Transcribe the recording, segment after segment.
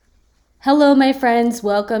Hello, my friends.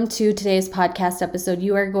 Welcome to today's podcast episode.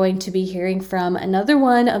 You are going to be hearing from another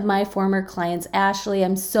one of my former clients, Ashley.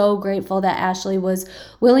 I'm so grateful that Ashley was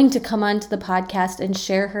willing to come onto the podcast and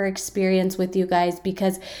share her experience with you guys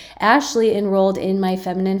because Ashley enrolled in my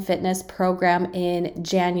feminine fitness program in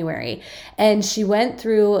January. And she went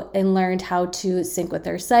through and learned how to sync with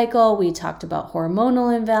her cycle. We talked about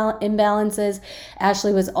hormonal imbalances.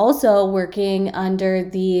 Ashley was also working under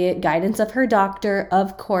the guidance of her doctor,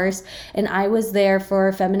 of course, and I was there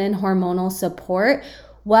for feminine hormonal support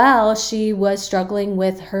while she was struggling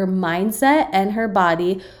with her mindset and her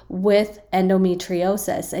body with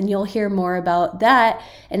endometriosis. And you'll hear more about that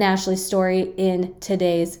and Ashley's story in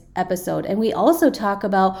today's episode. And we also talk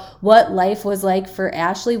about what life was like for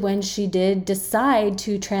Ashley when she did decide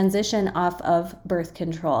to transition off of birth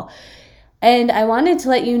control. And I wanted to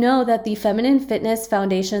let you know that the Feminine Fitness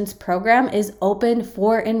Foundations program is open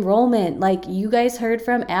for enrollment. Like you guys heard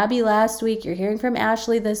from Abby last week, you're hearing from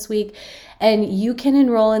Ashley this week, and you can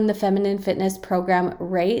enroll in the Feminine Fitness program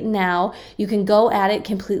right now. You can go at it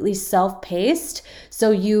completely self-paced. So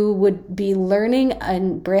you would be learning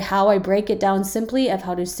and how I break it down simply of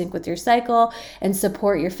how to sync with your cycle and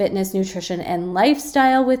support your fitness, nutrition, and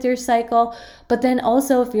lifestyle with your cycle. But then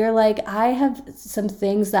also if you're like, I have some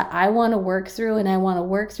things that I want to work through and I want to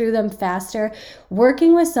work through them faster,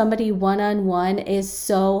 working with somebody one-on-one is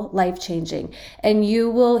so life-changing. And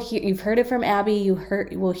you've heard it from Abby, you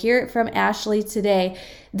will hear it from Ashley today,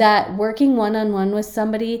 that working one-on-one with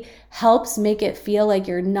somebody helps make it feel like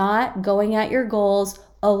you're not going at your goals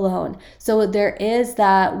alone. So there is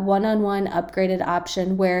that one-on-one upgraded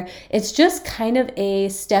option where it's just kind of a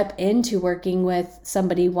step into working with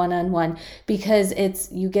somebody one-on-one because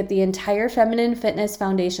you get the entire Feminine Fitness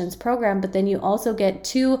Foundations program, but then you also get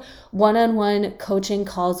 2 one-on-one coaching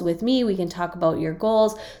calls with me. We can talk about your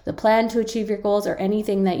goals, the plan to achieve your goals, or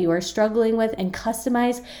anything that you are struggling with and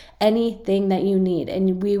customize anything that you need.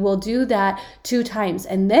 And we will do that 2 times.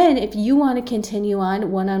 And then if you want to continue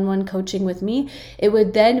on one-on-one coaching with me, it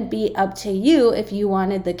would then be up to you if you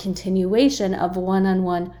wanted the continuation of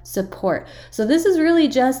one-on-one support. So this is really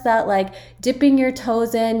just that like dipping your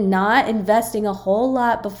toes in, not investing a whole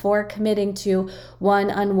lot before committing to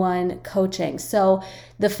one-on-one coaching. So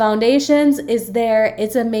the foundations is there.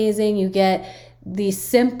 It's amazing. You get these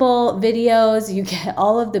simple videos, you get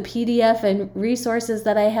all of the PDF and resources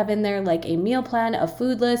that I have in there, like a meal plan, a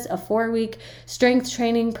food list, a 4-week strength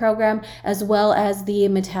training program, as well as the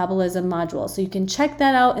metabolism module. So you can check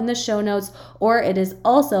that out in the show notes, or it is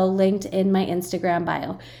also linked in my Instagram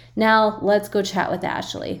bio. Now let's go chat with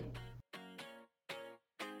Ashley.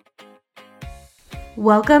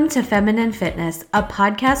 Welcome to Feminine Fitness, a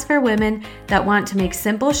podcast for women that want to make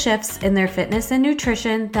simple shifts in their fitness and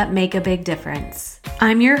nutrition that make a big difference.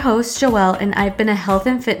 I'm your host, Joelle, and I've been a health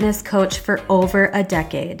and fitness coach for over a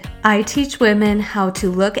decade. I teach women how to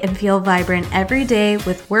look and feel vibrant every day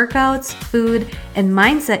with workouts, food, and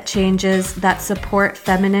mindset changes that support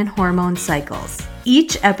feminine hormone cycles.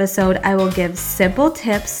 Each episode, I will give simple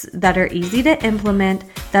tips that are easy to implement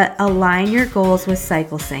that align your goals with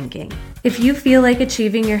cycle syncing. If you feel like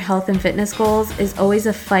achieving your health and fitness goals is always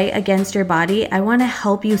a fight against your body, I want to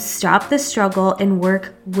help you stop the struggle and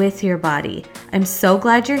work with your body. I'm so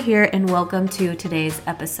glad you're here and welcome to today's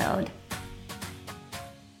episode.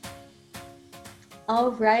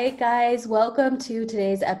 All right, guys, welcome to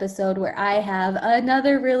today's episode where I have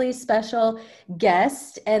another really special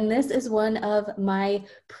guest, and this is one of my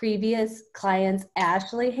previous clients,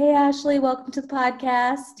 Ashley. Hey, Ashley, welcome to the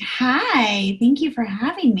podcast. Hi, thank you for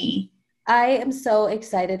having me. I am so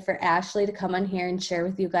excited for Ashley to come on here and share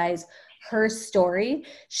with you guys her story.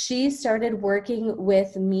 She started working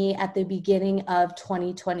with me at the beginning of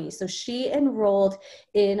 2020. So she enrolled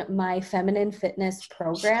in my feminine fitness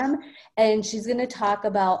program, and she's going to talk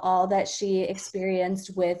about all that she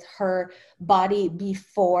experienced with her body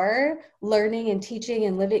before learning and teaching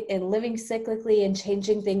and living cyclically and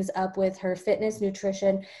changing things up with her fitness,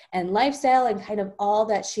 nutrition, and lifestyle, and kind of all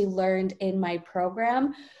that she learned in my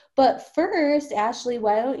program. But first, Ashley,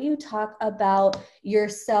 why don't you talk about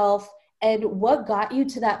yourself and what got you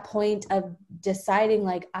to that point of deciding,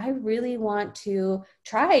 like, I really want to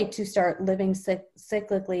try to start living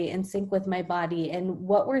cyclically and sync with my body? And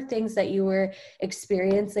what were things that you were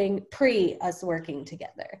experiencing pre us working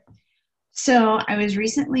together? So I was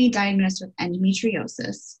recently diagnosed with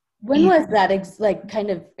endometriosis. When was that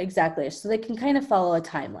exactly? So they can kind of follow a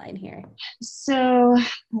timeline here. So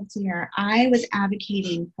let's see here. I was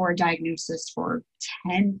advocating for a diagnosis for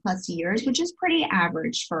 10 plus years, which is pretty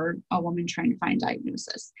average for a woman trying to find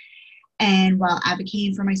diagnosis. And while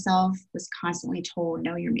advocating for myself, was constantly told,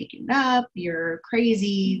 no, you're making it up, you're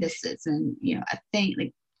crazy, this isn't, a thing.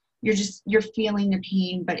 Like you're feeling the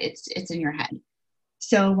pain, but it's in your head.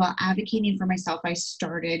 So while advocating for myself, I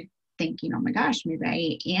started thinking, oh my gosh, maybe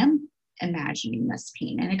I am imagining this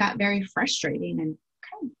pain. And it got very frustrating and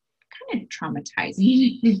kind of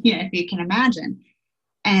traumatizing, if you can imagine.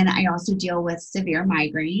 And I also deal with severe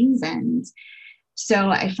migraines. And so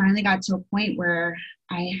I finally got to a point where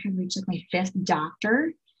I had reached like my fifth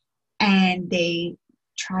doctor, and they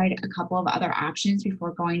tried a couple of other options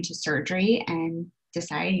before going to surgery and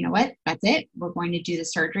decided, you know what, that's it. We're going to do the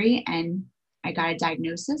surgery. And I got a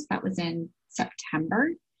diagnosis that was in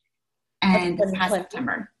September. And this past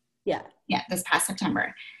September. Yeah. Yeah, this past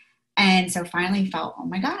September. And so finally felt, oh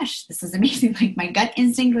my gosh, this is amazing. Like my gut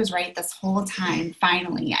instinct was right this whole time.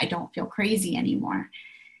 Finally, I don't feel crazy anymore.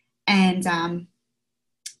 And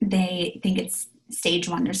they think it's stage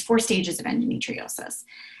 1. There's 4 stages of endometriosis.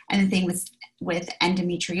 And the thing with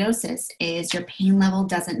endometriosis is your pain level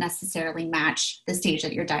doesn't necessarily match the stage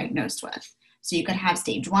that you're diagnosed with. So you could have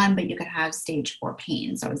stage 1, but you could have stage 4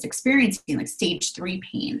 pain. So I was experiencing like stage 3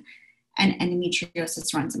 pain, and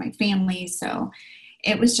endometriosis runs in my family. So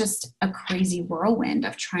it was just a crazy whirlwind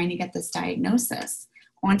of trying to get this diagnosis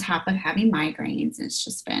on top of having migraines. It's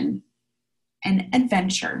just been an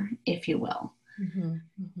adventure, if you will. Mm-hmm,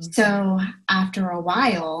 mm-hmm. So after a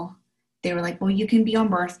while, they were like, well, you can be on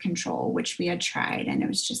birth control, which we had tried. And it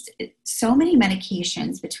was just so many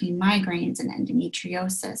medications between migraines and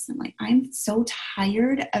endometriosis. And like, I'm so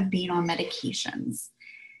tired of being on medications.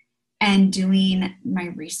 And doing my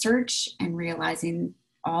research and realizing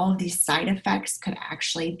all of these side effects could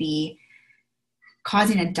actually be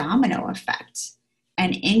causing a domino effect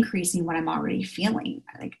and increasing what I'm already feeling.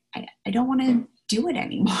 Like, I don't want to do it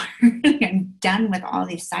anymore. I'm done with all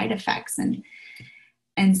these side effects.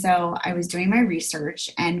 And so I was doing my research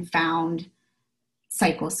and found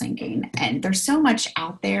cycle syncing. And there's so much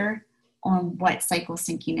out there on what cycle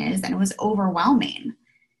syncing is, and it was overwhelming.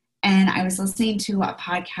 And I was listening to a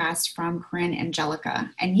podcast from Corinne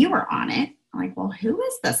Angelica, and you were on it. I'm like, well, who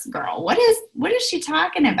is this girl? What is she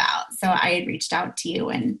talking about? So I had reached out to you,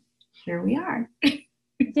 and here we are.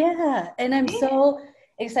 Yeah. And I'm so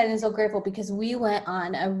excited and so grateful because we went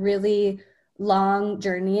on a really long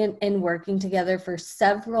journey in working together for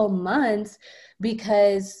several months,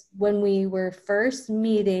 because when we were first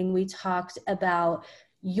meeting, we talked about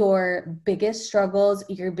your biggest struggles,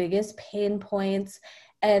 your biggest pain points,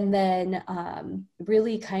 and then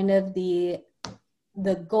really kind of the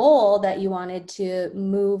goal that you wanted to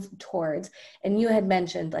move towards. And you had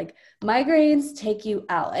mentioned like migraines take you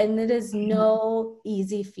out, and it is no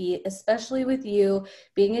easy feat, especially with you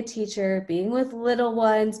being a teacher, being with little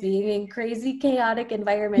ones, being in crazy chaotic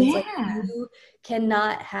environments. Yeah. Like, you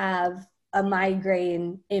cannot have a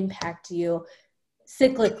migraine impact you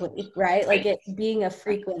cyclically, right? Like it being a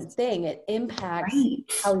frequent thing, it impacts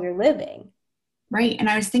how you're living. Right. And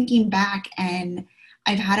I was thinking back, and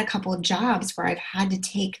I've had a couple of jobs where I've had to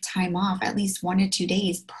take time off at least 1 to 2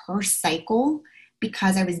 days per cycle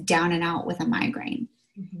because I was down and out with a migraine.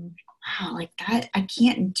 Mm-hmm. Wow, like that, I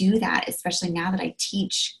can't do that, especially now that I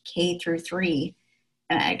teach K through 3.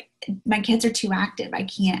 And my kids are too active. I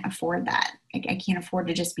can't afford that. I can't afford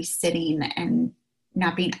to just be sitting and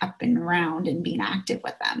not being up and around and being active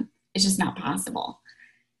with them. It's just not possible.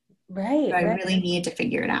 Right. So I really need to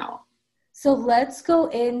figure it out. So let's go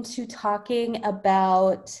into talking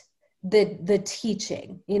about the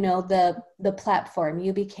teaching, the platform.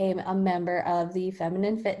 You became a member of the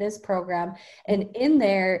Feminine Fitness program, and in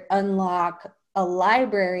there unlock a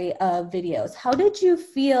library of videos. How did you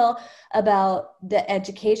feel about the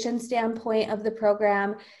education standpoint of the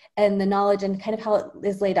program and the knowledge and kind of how it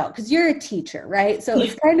is laid out? Because you're a teacher, right? So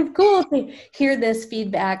it's kind of cool to hear this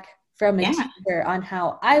feedback from a teacher on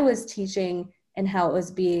how I was teaching and how it was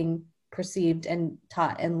being perceived and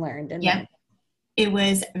taught and learned. And it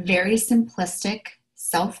was very simplistic,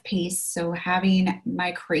 self-paced. So having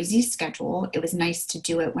my crazy schedule, it was nice to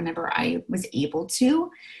do it whenever I was able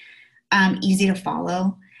to. Easy to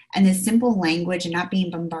follow, and the simple language, and not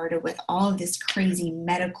being bombarded with all of this crazy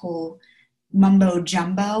medical mumbo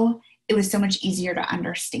jumbo. It was so much easier to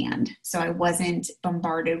understand. So I wasn't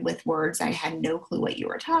bombarded with words I had no clue what you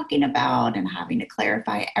were talking about and having to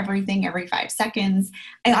clarify everything every 5 seconds.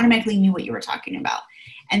 I automatically knew what you were talking about.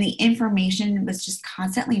 And the information was just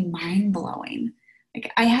constantly mind-blowing.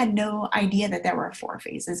 Like, I had no idea that there were 4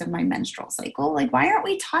 phases of my menstrual cycle. Like, why aren't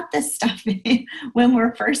we taught this stuff when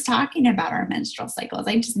we're first talking about our menstrual cycles?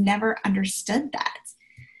 I just never understood that.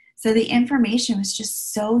 So the information was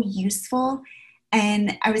just so useful,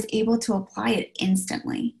 and I was able to apply it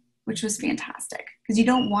instantly. which was fantastic because you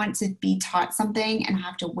don't want to be taught something and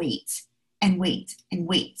have to wait and wait and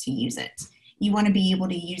wait to use it. You want to be able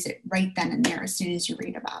to use it right then and there as soon as you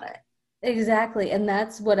read about it. Exactly. And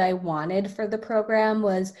that's what I wanted for the program,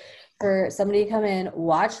 was for somebody to come in,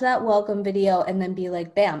 watch that welcome video, and then be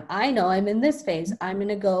like, bam, I know I'm in this phase. I'm going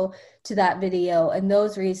to go to that video and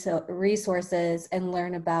those resources and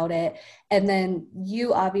learn about it. And then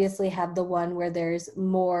you obviously have the one where there's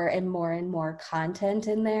more and more and more content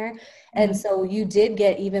in there. And so you did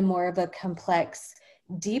get even more of a complex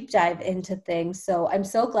deep dive into things. So I'm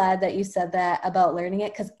so glad that you said that about learning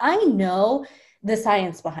it, because I know the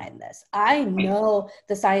science behind this. I know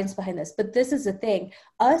the science behind this, but this is the thing.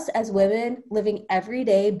 Us as women living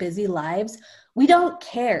everyday busy lives, we don't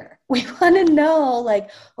care. We want to know, like,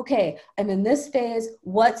 okay, I'm in this phase.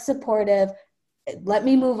 What's supportive? Let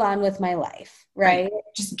me move on with my life, right?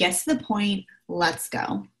 Just get to the point. Let's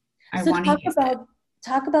go. I want to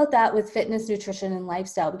talk about that with fitness, nutrition, and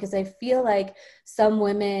lifestyle, because I feel like some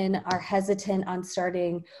women are hesitant on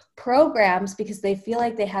starting programs because they feel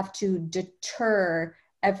like they have to deter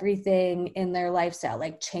everything in their lifestyle,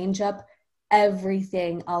 like change up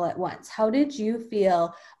everything all at once. How did you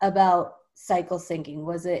feel about cycle syncing?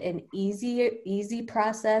 Was it an easy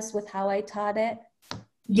process with how I taught it?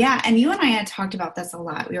 Yeah. And you and I had talked about this a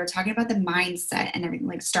lot. We were talking about the mindset and everything,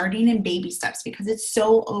 like starting in baby steps, because it's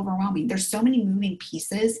so overwhelming. There's so many moving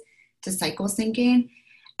pieces to cycle syncing,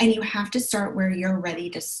 and you have to start where you're ready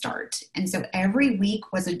to start. And so every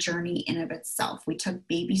week was a journey in of itself. We took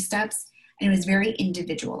baby steps, and it was very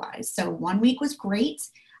individualized. So one week was great.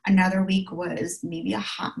 Another week was maybe a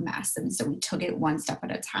hot mess. And so we took it one step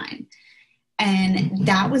at a time. And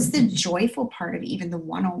that was the joyful part of even the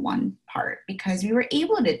one-on-one part, because we were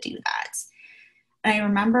able to do that. And I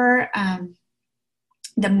remember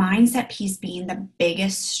the mindset piece being the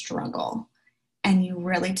biggest struggle. And you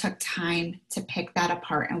really took time to pick that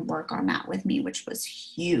apart and work on that with me, which was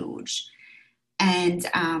huge. And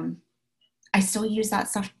I still use that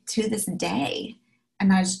stuff to this day.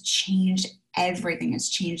 And that has changed everything. It's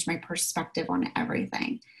changed my perspective on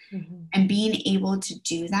everything. Mm-hmm. And being able to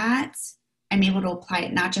do that, I'm able to apply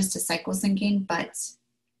it not just to cycle syncing, but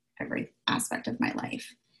every aspect of my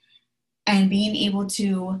life. And being able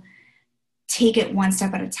to take it one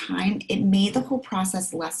step at a time, it made the whole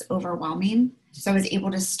process less overwhelming. So I was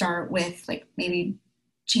able to start with like maybe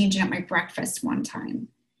changing up my breakfast one time.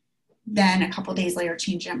 Then a couple days later,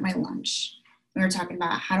 changing up my lunch. We were talking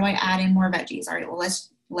about, how do I add in more veggies? All right, well,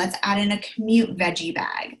 let's add in a commute veggie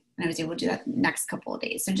bag. And I was able to do that the next couple of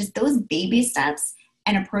days. So just those baby steps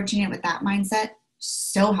and approaching it with that mindset,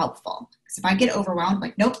 so helpful. Because if I get overwhelmed,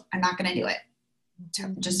 like, nope, I'm not going to do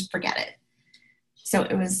it. Just forget it. So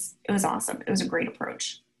it was awesome. It was a great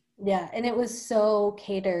approach. Yeah. And it was so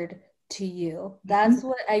catered to you. That's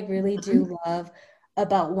what I really do love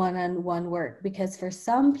about one-on-one work, because for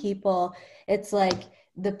some people, it's like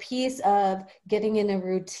the piece of getting in a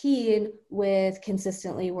routine with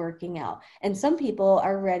consistently working out. And some people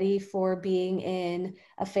are ready for being in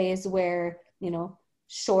a phase where,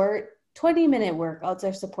 short 20-minute workouts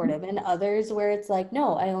are supportive, and others where it's like,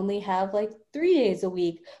 no, I only have like 3 days a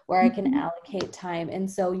week where I can allocate time.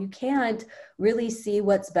 And so you can't really see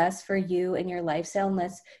what's best for you and your lifestyle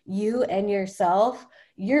unless you and yourself,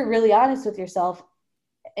 you're really honest with yourself.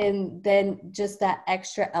 And then just that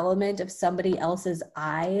extra element of somebody else's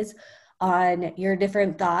eyes on your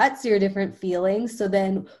different thoughts, your different feelings. So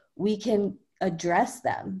then we can address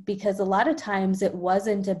them, because a lot of times it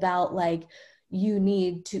wasn't about like, you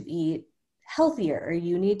need to eat healthier or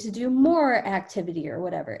you need to do more activity or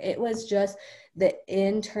whatever. It was just the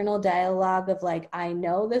internal dialogue of like, I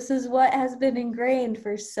know this is what has been ingrained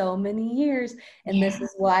for so many years. And this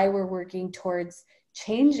is why we're working towards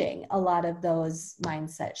changing a lot of those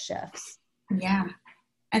mindset shifts. Yeah.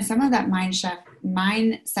 And some of that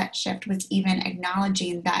mindset shift was even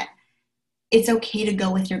acknowledging that it's okay to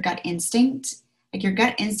go with your gut instinct. Like your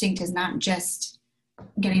gut instinct is not just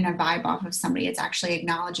getting a vibe off of somebody. It's actually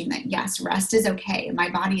acknowledging that, yes, rest is okay. My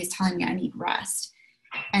body is telling me I need rest.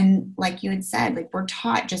 And like you had said, like we're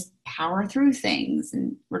taught just power through things,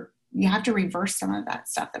 and you have to reverse some of that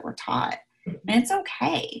stuff that we're taught. And it's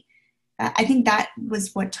okay. I think that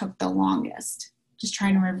was what took the longest, just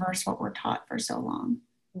trying to reverse what we're taught for so long.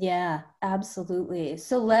 Yeah, absolutely.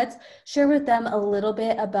 So let's share with them a little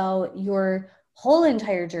bit about your whole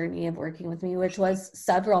entire journey of working with me, which was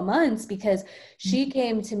several months, because she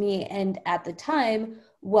came to me and at the time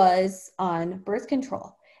was on birth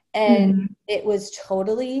control, and it was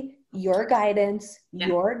totally your guidance, Yeah.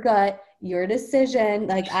 your gut, your decision.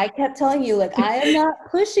 Like I kept telling you, like, I am not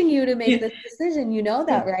pushing you to make this decision. You know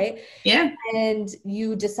that, right? Yeah. And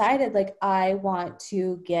you decided, like, I want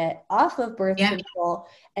to get off of birth Yeah. control.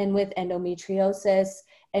 And with endometriosis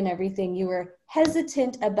and everything, you were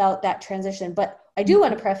hesitant about that transition. But I do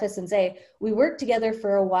want to preface and say we worked together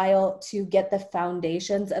for a while to get the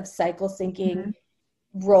foundations of cycle syncing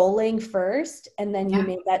rolling first, and then you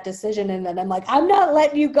made that decision, and then I'm like, I'm not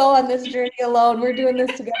letting you go on this journey alone. We're doing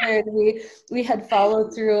this together. And we had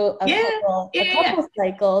followed through a couple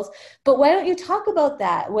cycles. But why don't you talk about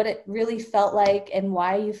that, what it really felt like and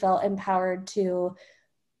why you felt empowered to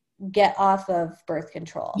get off of birth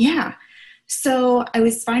control? Yeah. So I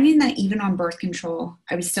was finding that even on birth control,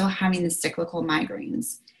 I was still having the cyclical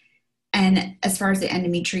migraines. And as far as the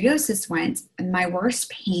endometriosis went, my worst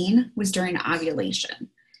pain was during ovulation.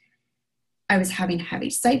 I was having heavy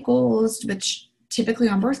cycles, which typically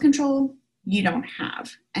on birth control, you don't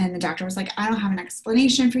have. And the doctor was like, I don't have an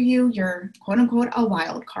explanation for you. You're quote unquote a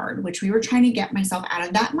wild card, which we were trying to get myself out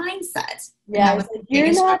of that mindset. Yeah,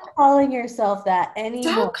 you're not calling yourself that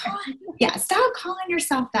anymore. Stop calling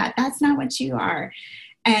yourself that. That's not what you are.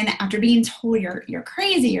 And after being told you're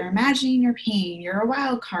crazy, you're imagining your pain, you're a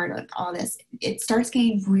wild card, like all this, it starts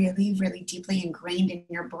getting really, really deeply ingrained in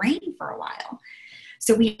your brain for a while.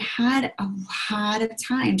 So we had a lot of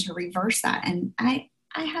time to reverse that. And I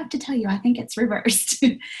have to tell you, I think it's reversed.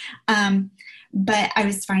 But I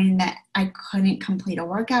was finding that I couldn't complete a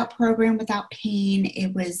workout program without pain.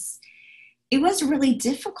 It was really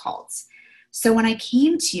difficult. So when I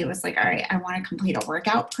came to you, it was like, all right, I want to complete a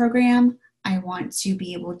workout program. I want to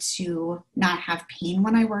be able to not have pain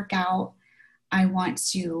when I work out. I want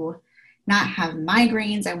to not have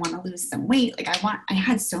migraines. I want to lose some weight. I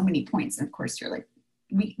had so many points. And of course you're like,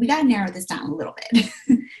 we got to narrow this down a little bit.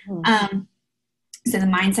 So the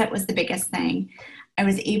mindset was the biggest thing. I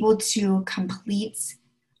was able to complete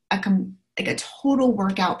a total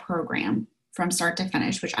workout program from start to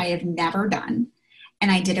finish, which I have never done. And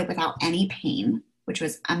I did it without any pain, which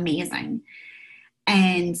was amazing.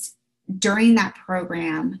 And during that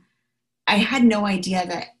program, I had no idea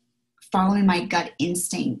that following my gut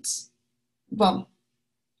instinct, well,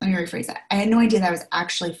 let me rephrase that. I had no idea that I was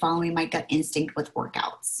actually following my gut instinct with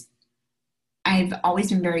workouts. I've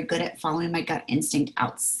always been very good at following my gut instinct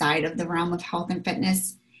outside of the realm of health and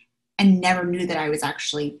fitness, and never knew that I was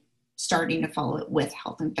actually starting to follow it with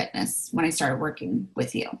health and fitness when I started working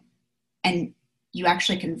with you. And you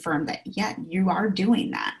actually confirmed that, yeah, you are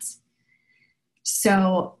doing that.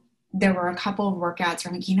 So there were a couple of workouts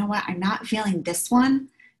where I'm like, you know what? I'm not feeling this one.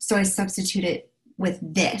 So I substituted with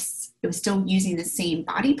this. It was still using the same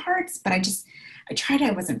body parts, but I tried it.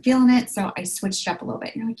 I wasn't feeling it. So I switched up a little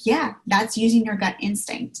bit. And you're like, yeah, that's using your gut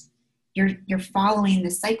instinct. You're following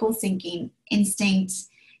the cycle syncing instinct.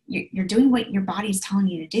 You're doing what your body's telling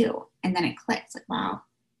you to do. And then it clicks like, wow,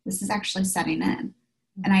 this is actually setting in.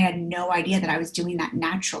 And I had no idea that I was doing that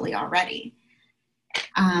naturally already.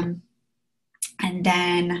 And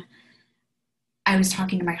then I was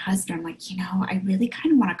talking to my husband. I'm like, I really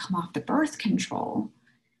kind of want to come off the birth control.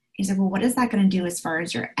 He's like, well, what is that going to do as far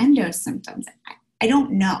as your endo symptoms? I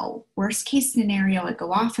don't know. Worst case scenario, I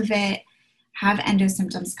go off of it, have endo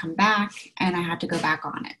symptoms come back, and I have to go back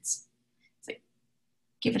on it. It's like,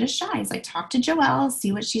 give it a shot. He's like, talk to Joelle,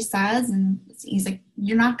 see what she says. And he's like,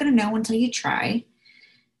 you're not going to know until you try.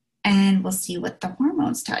 And we'll see what the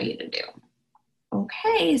hormones tell you to do.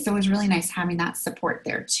 Okay. So it was really nice having that support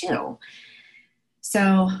there too.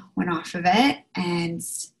 So went off of it and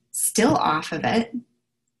still off of it.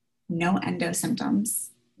 No endo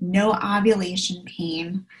symptoms, no ovulation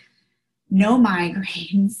pain, no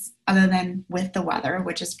migraines other than with the weather,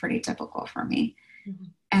 which is pretty typical for me,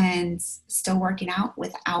 and still working out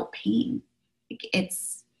without pain.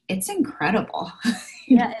 It's incredible.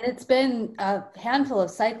 Yeah. And it's been a handful of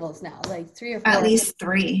cycles now, like 3 or 4. At least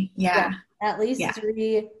 3. Yeah. At least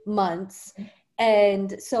 3 months.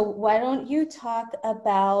 And so why don't you talk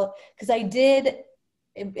about, because I did,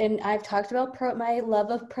 and I've talked about my love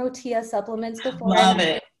of Protea supplements before. Love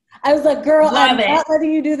it. I was like, girl, I'm not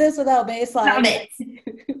letting you do this without Baseline. Love it.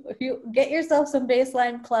 You get yourself some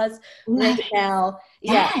Baseline Plus right now.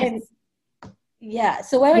 Yes.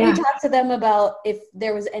 So why don't you talk to them about if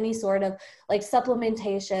there was any sort of like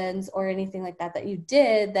supplementations or anything like that you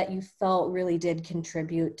did that you felt really did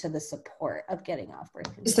contribute to the support of getting off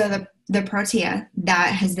birth control? So the Protea, that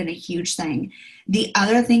has been a huge thing. The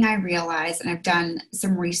other thing I realized, and I've done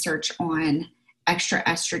some research on extra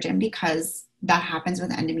estrogen because that happens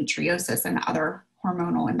with endometriosis and other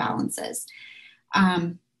hormonal imbalances.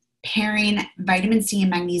 Pairing vitamin C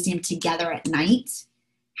and magnesium together at night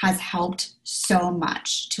has helped so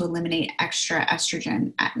much to eliminate extra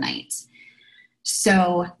estrogen at night.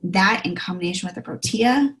 So that in combination with the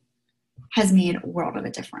Protea has made a world of a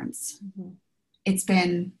difference. Mm-hmm. It's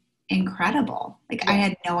been incredible. Like I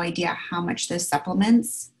had no idea how much those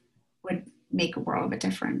supplements would make a world of a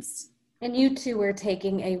difference. And you two were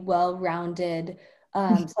taking a well-rounded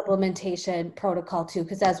supplementation protocol too,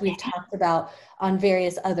 because as we've talked about on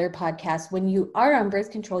various other podcasts, when you are on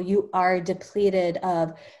birth control, you are depleted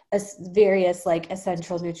of various like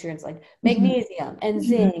essential nutrients like magnesium and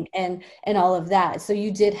zinc and all of that. So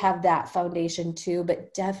you did have that foundation too,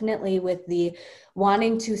 but definitely with the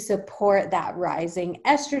wanting to support that rising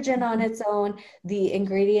estrogen on its own, the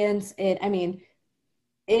ingredients in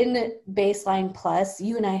Baseline Plus,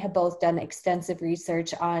 you and I have both done extensive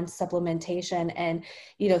research on supplementation and,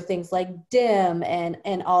 things like DIM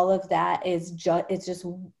and all of that it's just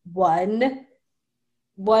one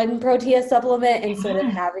Protea supplement instead of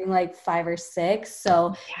having like 5 or 6.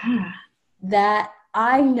 So that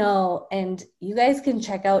I know, and you guys can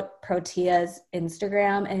check out Protea's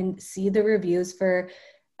Instagram and see the reviews for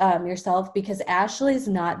yourself, because Ashley's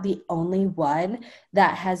not the only one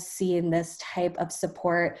that has seen this type of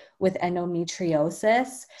support with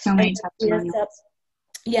endometriosis. So many testimonials.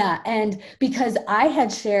 Yeah. And because I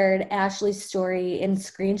had shared Ashley's story in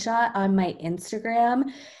screenshot on my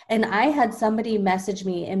Instagram, and I had somebody message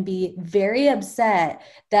me and be very upset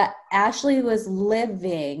that Ashley was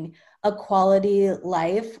living a quality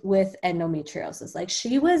life with endometriosis. Like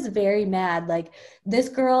she was very mad. Like this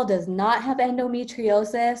girl does not have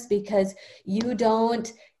endometriosis because you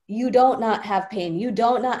don't not have pain. You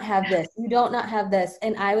don't not have this. You don't not have this.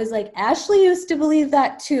 And I was like, Ashley used to believe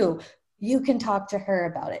that too. You can talk to her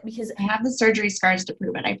about it because I have the surgery scars to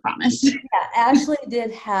prove it. I promise. Yeah, Ashley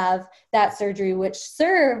did have that surgery, which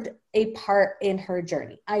served a part in her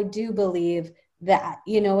journey. I do believe that,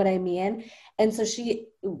 you know what I mean? And so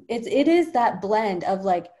it is that blend of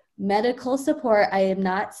like medical support. I am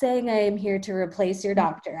not saying I am here to replace your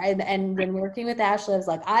doctor. And when working with Ashley, I was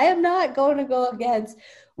like, I am not going to go against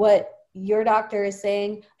what your doctor is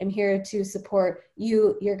saying. I'm here to support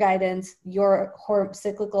you, your guidance, your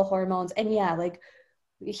cyclical hormones. And yeah, like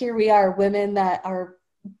here we are, women that are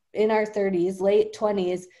in our 30s, late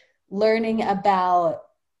 20s, learning about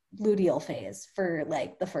luteal phase for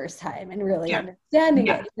like the first time and really understanding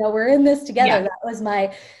it. We're in this together. That was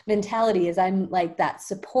my mentality, is I'm like that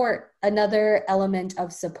support, another element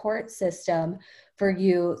of support system for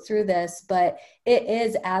you through this. But it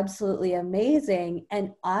is absolutely amazing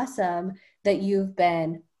and awesome that you've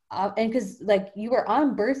been and because like you were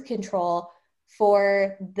on birth control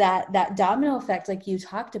for that domino effect like you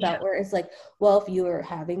talked about, where it's like, well, if you were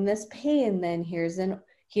having this pain, then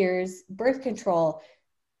here's birth control,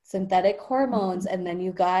 synthetic hormones, and then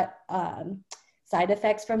you got side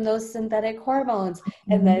effects from those synthetic hormones,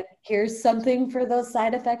 and then here's something for those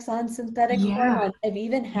side effects on synthetic hormones. I've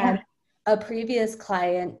even had a previous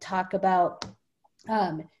client talk about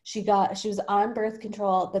she was on birth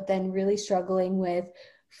control but then really struggling with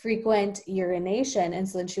frequent urination, and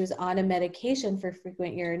so then she was on a medication for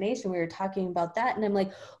frequent urination. We were talking about that, and I'm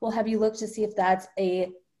like, well, have you looked to see if that's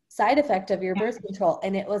a side effect of your birth control?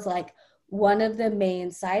 And it was like one of the main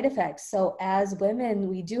side effects. So as women,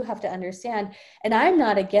 we do have to understand, and I'm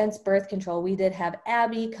not against birth control. We did have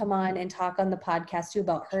Abby come on and talk on the podcast too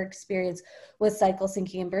about her experience with cycle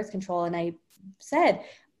syncing and birth control. And I said,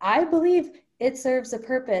 I believe it serves a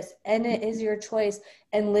purpose and it is your choice,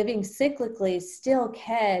 and living cyclically still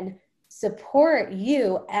can support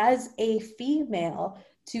you as a female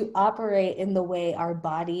to operate in the way our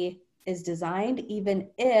body is designed, even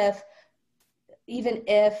if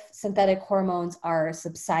synthetic hormones are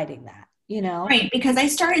subsiding that, Right, because I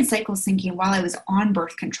started cycle syncing while I was on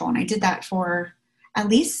birth control, and I did that for at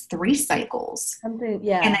least 3 cycles. And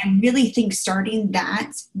I really think starting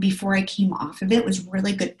that before I came off of it was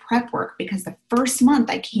really good prep work, because the first month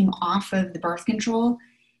I came off of the birth control,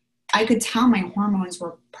 I could tell my hormones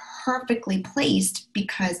were perfectly placed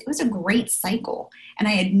because it was a great cycle, and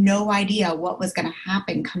I had no idea what was going to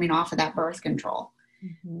happen coming off of that birth control.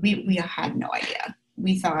 We had no idea.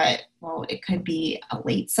 We thought, well, it could be a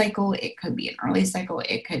late cycle, it could be an early cycle,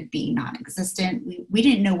 it could be non-existent. We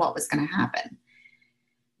didn't know what was going to happen,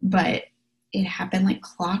 but it happened like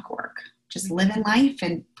clockwork. Just living life,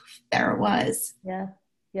 and there it was. Yeah.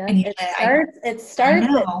 And it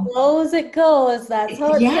starts, it goes. That's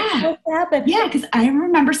how it's supposed to happen. Yeah, because I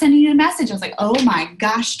remember sending you a message. I was like, oh my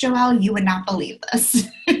gosh, Joelle, you would not believe this.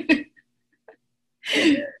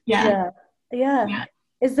 Yeah.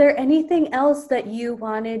 Is there anything else that you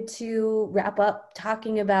wanted to wrap up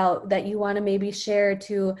talking about that you want to maybe share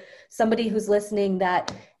to somebody who's listening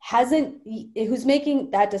that who's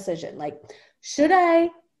making that decision. Like, should I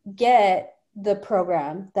get the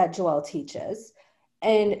program that Joelle teaches?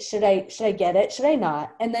 And should I get it? Should I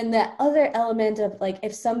not? And then the other element of like,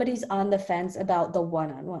 if somebody's on the fence about the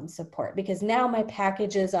one-on-one support, because now my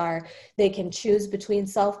packages are, they can choose between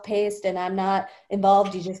self-paced and I'm not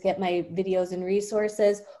involved. You just get my videos and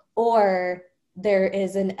resources, or there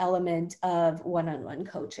is an element of one-on-one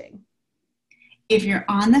coaching. If you're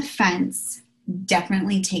on the fence,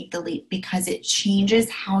 definitely take the leap, because it changes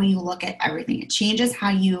how you look at everything. It changes how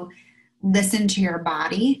you listen to your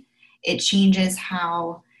body. It changes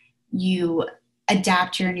how you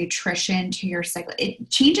adapt your nutrition to your cycle. It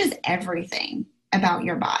changes everything about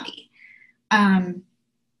your body.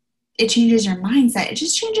 It changes your mindset. It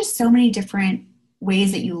just changes so many different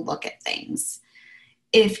ways that you look at things.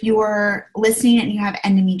 If you're listening and you have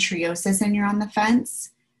endometriosis and you're on the fence,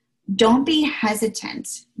 don't be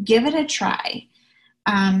hesitant. Give it a try.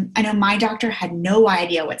 I know my doctor had no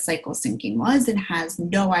idea what cycle syncing was and has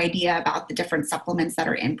no idea about the different supplements that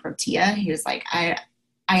are in Protea. He was like, I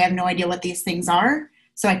have no idea what these things are,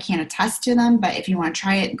 so I can't attest to them, but if you want to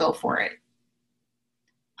try it, go for it.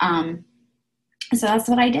 So that's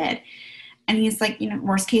what I did. And he's like,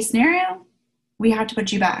 worst case scenario, we have to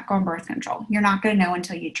put you back on birth control. You're not going to know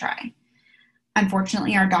until you try.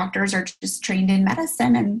 Unfortunately, our doctors are just trained in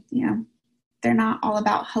medicine, and, they're not all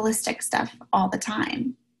about holistic stuff all the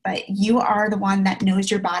time, but you are the one that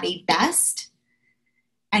knows your body best,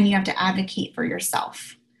 and you have to advocate for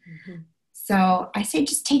yourself. Mm-hmm. So I say,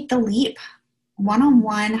 just take the leap.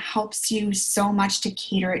 One-on-one helps you so much to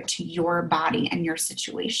cater it to your body and your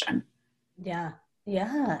situation. Yeah,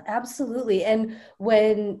 absolutely. And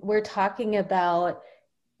when we're talking about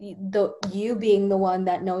you being the one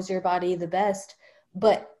that knows your body the best,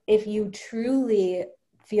 but if you truly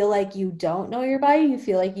feel like you don't know your body, you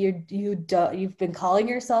feel like you've been calling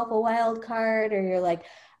yourself a wild card, or you're like,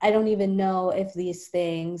 I don't even know if these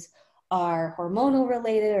things are hormonal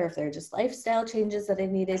related or if they're just lifestyle changes that I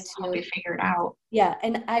needed to be figured out. Yeah.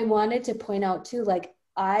 And I wanted to point out too, like,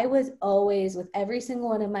 I was always, with every single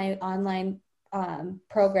one of my online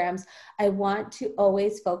programs, I want to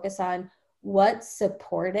always focus on what's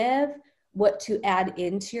supportive, what to add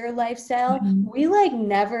into your lifestyle. Mm-hmm. We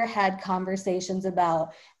never had conversations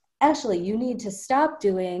about, Ashley, you need to stop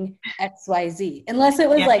doing XYZ, unless it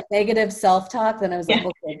was negative self-talk. Then I was like,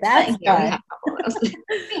 okay, that's fine.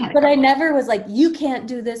 But I never was like, you can't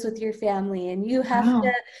do this with your family, and you have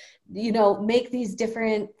to, make these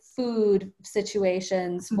different food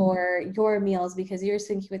situations for your meals because you're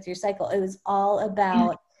syncing with your cycle. It was all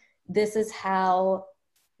about, this is how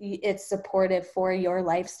it's supportive for your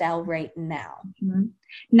lifestyle right now. Mm-hmm.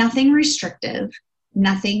 Nothing restrictive,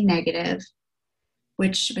 nothing negative,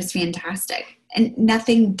 which was fantastic. And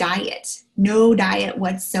nothing diet, no diet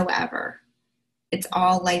whatsoever. It's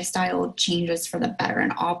all lifestyle changes for the better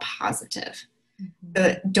and all positive. Mm-hmm.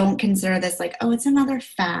 But don't consider this like, oh, it's another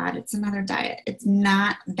fad, it's another diet. It's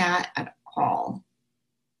not that at all.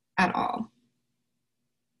 At all.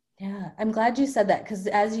 Yeah, I'm glad you said that, because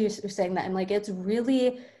as you're saying that, I'm like, it's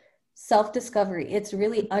really self-discovery. It's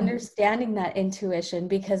really understanding that intuition,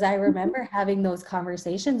 because I remember having those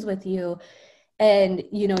conversations with you, and,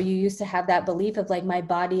 you used to have that belief of like, my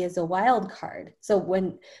body is a wild card. So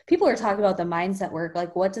when people are talking about the mindset work,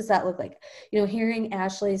 like, what does that look like? Hearing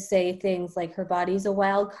Ashley say things like her body's a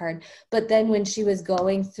wild card, but then when she was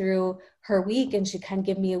going through her week and she kind of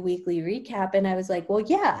give me a weekly recap, and I was like, well,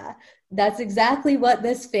 yeah, that's exactly what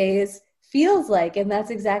this phase feels like. And that's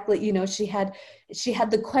exactly, she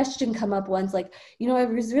had the question come up once, like, I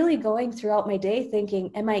was really going throughout my day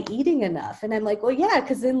thinking, am I eating enough? And I'm like, well, yeah,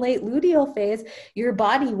 because in late luteal phase, your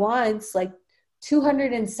body wants like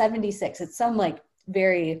 276. It's some like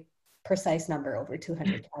very precise number, over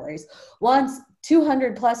 200 calories, wants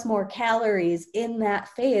 200 plus more calories in that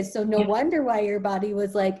phase. So no wonder why your body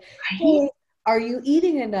was like, hey, are you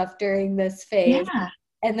eating enough during this phase? Yeah.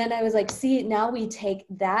 And then I was like, see, now we take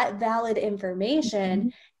that valid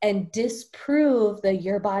information and disprove that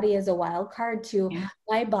your body is a wild card to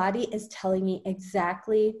my body is telling me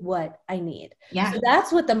exactly what I need. Yeah. So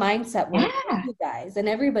that's what the mindset work is, you guys. And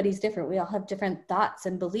everybody's different. We all have different thoughts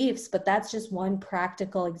and beliefs, but that's just one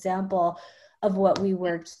practical example of what we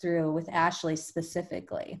worked through with Ashley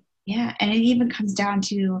specifically. Yeah. And it even comes down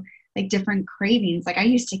to like different cravings. Like, I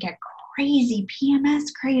used to get crazy PMS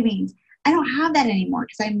cravings. I don't have that anymore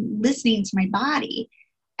because I'm listening to my body.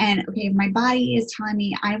 And okay, if my body is telling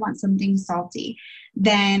me I want something salty,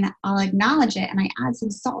 then I'll acknowledge it and I add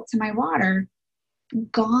some salt to my water.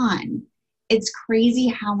 Gone. It's crazy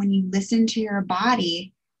how when you listen to your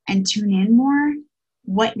body and tune in more,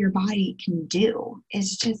 what your body can do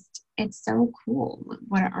is just, it's so cool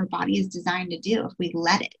what our body is designed to do if we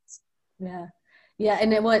let it. Yeah. Yeah.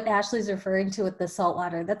 And then what Ashley's referring to with the salt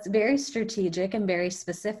water, that's very strategic and very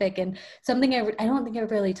specific, and something I don't think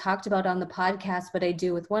I've really talked about on the podcast, but I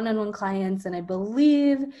do with one-on-one clients. And I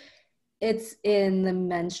believe it's in the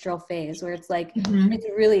menstrual phase where it's like,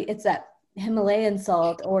 it's that Himalayan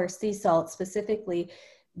salt or sea salt specifically,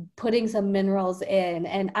 putting some minerals in.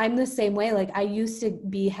 And I'm the same way. Like I used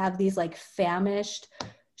to have these like famished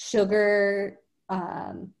sugar,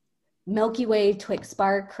 Milky Way Twix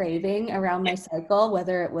bar craving around my cycle,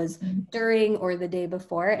 whether it was during or the day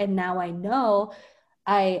before. And now I know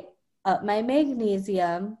I up my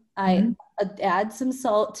magnesium, I add some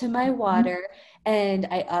salt to my water, and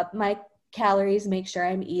I up my calories, make sure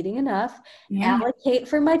I'm eating enough, allocate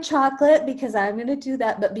for my chocolate because I'm going to do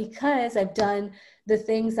that. But because I've done the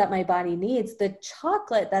things that my body needs, the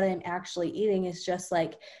chocolate that I'm actually eating is just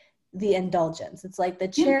like the indulgence. It's like the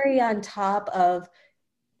cherry on top of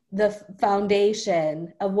the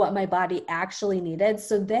foundation of what my body actually needed.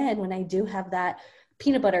 So then when I do have that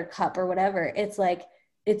peanut butter cup or whatever, it's like,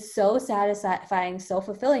 it's so satisfying, so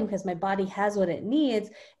fulfilling because my body has what it needs.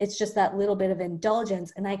 It's just that little bit of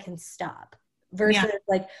indulgence and I can stop. Versus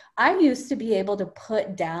like I used to be able to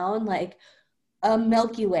put down like a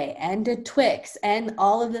Milky Way and a Twix and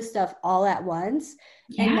all of this stuff all at once.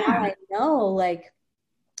 And now I know, like,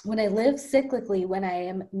 when I live cyclically, when I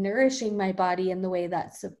am nourishing my body in the way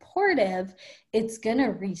that's supportive, it's going to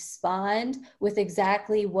respond with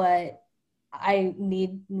exactly what I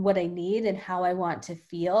need and how I want to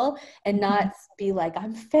feel, and not be like,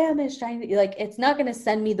 I'm famished. Like, it's not going to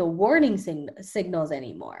send me the warning signals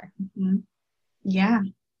anymore. Yeah,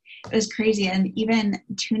 it was crazy. And even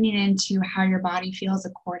tuning into how your body feels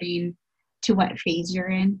according to what phase you're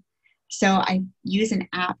in. So I use an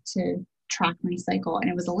app to track my cycle, and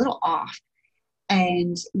it was a little off.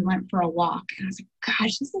 And we went for a walk, and I was like,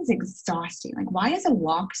 gosh, this is exhausting. Like, why is a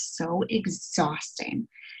walk so exhausting?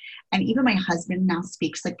 And even my husband now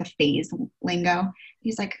speaks like the phase lingo.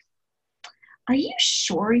 He's like, are you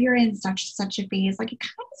sure you're in such a phase? Like, it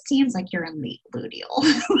kind of seems like you're in late luteal.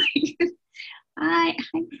 Like,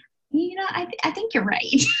 I think you're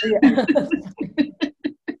right.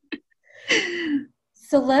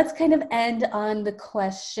 So let's kind of end on the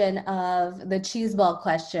question of the cheese ball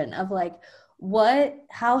question of like,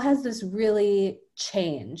 how has this really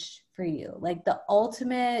changed for you? Like the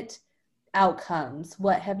ultimate outcomes,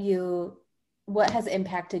 what has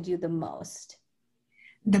impacted you the most?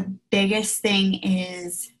 The biggest thing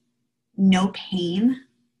is no pain.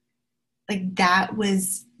 Like that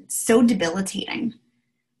was so debilitating.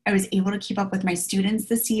 I was able to keep up with my students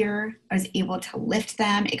this year. I was able to lift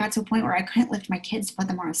them. It got to a point where I couldn't lift my kids to put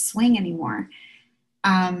them on a swing anymore.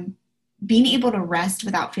 Being able to rest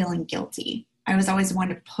without feeling guilty. I was always one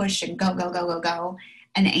to push and go, go, go, go, go.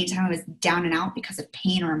 And anytime I was down and out because of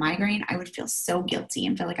pain or a migraine, I would feel so guilty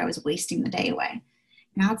and feel like I was wasting the day away.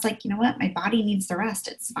 Now it's like, you know what? My body needs the rest.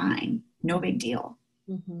 It's fine. No big deal.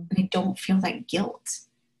 And I don't feel that guilt.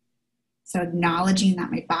 So acknowledging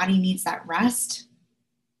that my body needs that rest,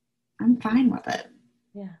 I'm fine with it.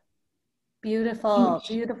 Yeah. Beautiful,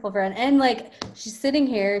 beautiful friend. And like, she's sitting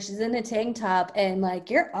here, she's in a tank top, and like,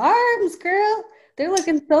 your arms, girl, they're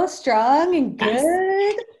looking so strong and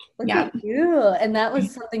good. Look at you. And that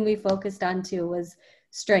was something we focused on too, was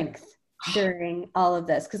strength during all of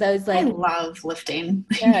this. Cause I was like, I love lifting.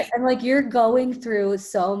 Yeah. And like, you're going through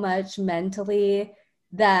so much mentally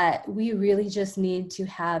that we really just need to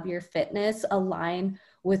have your fitness align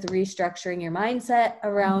with restructuring your mindset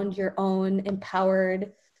around your own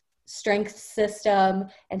empowered strength system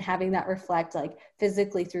and having that reflect like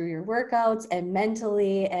physically through your workouts and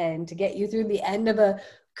mentally, and to get you through the end of a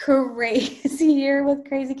crazy year with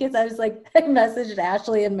crazy kids. I was like, I messaged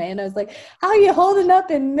Ashley in May and I was like, how are you holding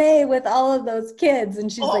up in May with all of those kids?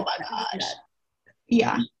 And she's like, my gosh.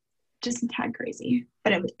 Yeah, just a tad crazy,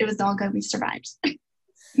 but it was all good. We survived.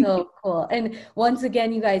 So cool. And once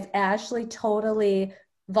again, you guys, Ashley totally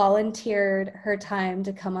volunteered her time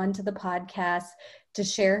to come onto the podcast to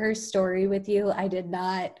share her story with you. I did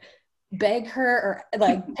not beg her or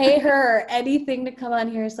like pay her or anything to come on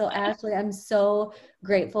here. So Ashley, I'm so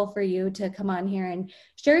grateful for you to come on here and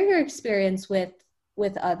share your experience with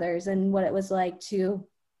others and what it was like to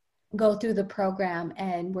go through the program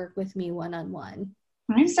and work with me one-on-one.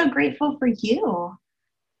 I'm so grateful for you.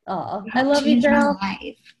 Oh, I love you, girl.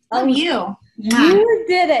 Love you. You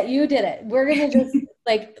did it. You did it. We're going to just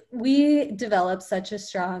like, we developed such a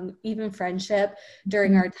strong, even friendship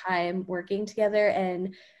during our time working together.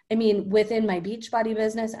 And I mean, within my Beachbody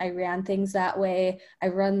business, I ran things that way. I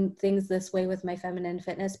run things this way with my feminine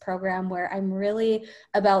fitness program, where I'm really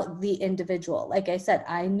about the individual. Like I said,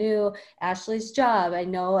 I knew Ashley's job. I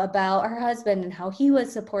know about her husband and how he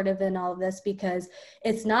was supportive in all of this, because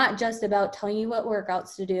it's not just about telling you what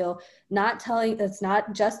workouts to do, it's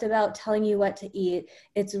not just about telling you what to eat.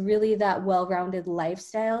 It's really that well-rounded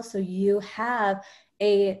lifestyle, so you have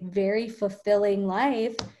a very fulfilling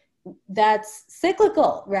life that's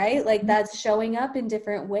cyclical, right? Like that's showing up in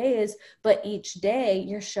different ways, but each day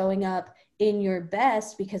you're showing up in your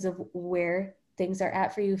best because of where things are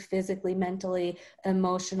at for you physically, mentally,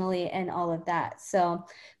 emotionally, and all of that. So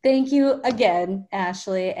thank you again,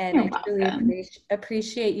 Ashley. And You're I truly welcome.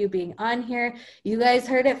 appreciate you being on here. You guys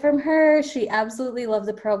heard it from her. She absolutely loved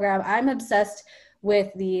the program. I'm obsessed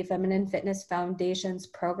with the Feminine Fitness Foundations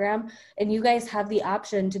program, and you guys have the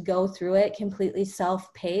option to go through it completely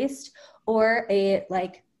self-paced, or a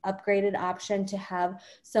like upgraded option to have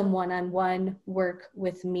some one-on-one work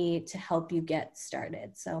with me to help you get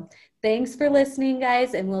started. So thanks for listening,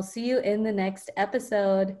 guys, and we'll see you in the next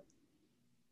episode.